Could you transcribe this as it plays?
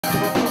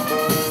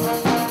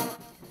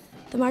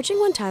The Marching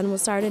 110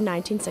 was started in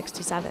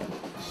 1967,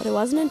 but it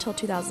wasn't until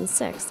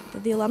 2006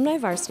 that the Alumni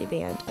Varsity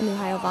Band and the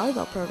Ohio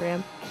Volleyball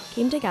program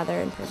came together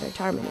in perfect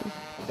harmony.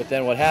 But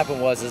then what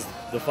happened was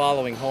the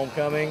following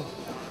homecoming,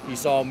 he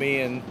saw me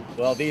and,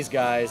 well, these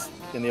guys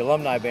in the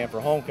alumni band for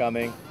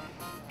homecoming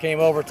came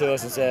over to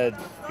us and said,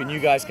 "Can you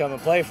guys come and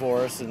play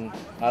for us?" And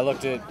I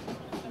looked at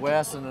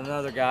Wes and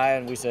another guy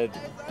and we said,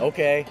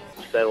 "Okay."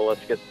 Said, "Well,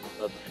 let's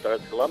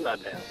start the alumni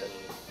band."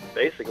 And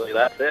basically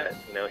that's it.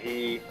 You know,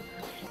 he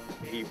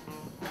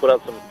put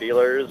out some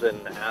feelers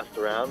and asked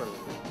around, and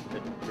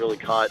it really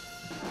got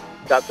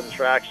some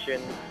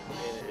traction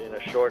in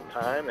a short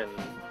time, and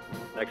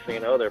next thing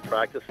you know, they're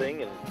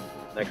practicing, and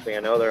next thing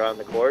I know, they're on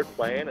the court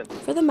playing. And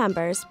for the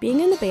members,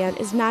 being in the band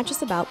is not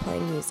just about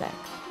playing music.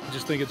 I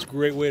just think it's a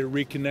great way to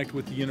reconnect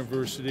with the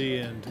university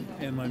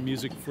and my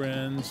music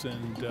friends,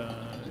 and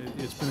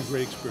it's been a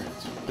great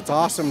experience. It's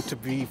awesome to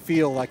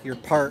feel like you're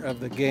part of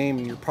the game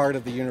and you're part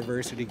of the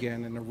university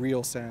again in a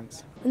real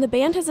sense. And the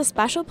band has a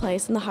special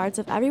place in the hearts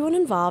of everyone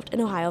involved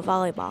in Ohio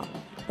Volleyball,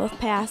 both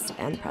past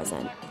and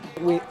present.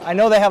 I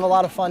know they have a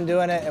lot of fun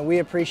doing it, and we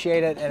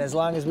appreciate it, and as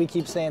long as we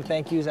keep saying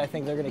thank yous, I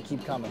think they're going to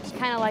keep coming.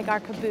 Kind of like our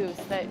caboose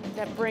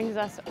that brings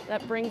us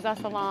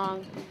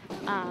along,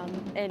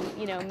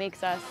 and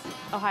makes us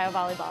Ohio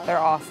Volleyball. They're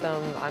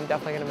awesome. I'm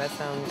definitely going to miss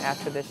them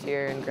after this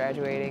year and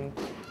graduating,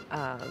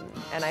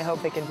 and I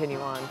hope they continue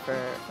on for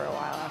a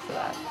while after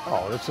that.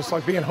 Oh, it's just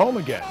like being home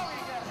again.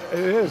 It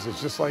is.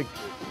 It's just like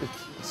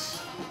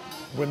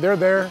when they're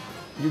there,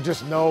 you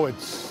just know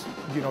it's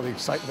the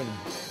excitement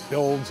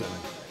builds and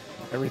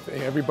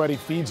everything. Everybody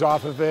feeds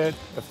off of it.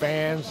 The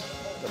fans,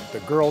 the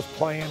girls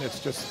playing. It's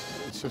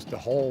just the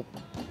whole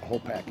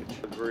package.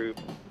 A group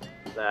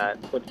that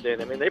puts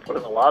in. I mean, they put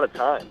in a lot of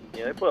time.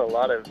 They put a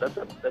lot of.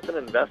 That's an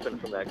investment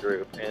from that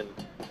group, and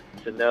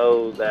to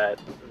know that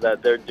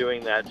they're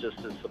doing that just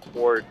to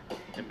support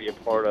and be a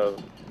part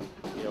of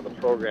the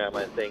program,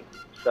 I think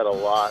said a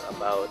lot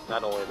about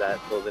not only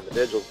those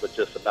individuals, but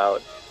just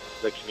about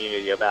the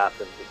community of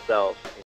Athens itself.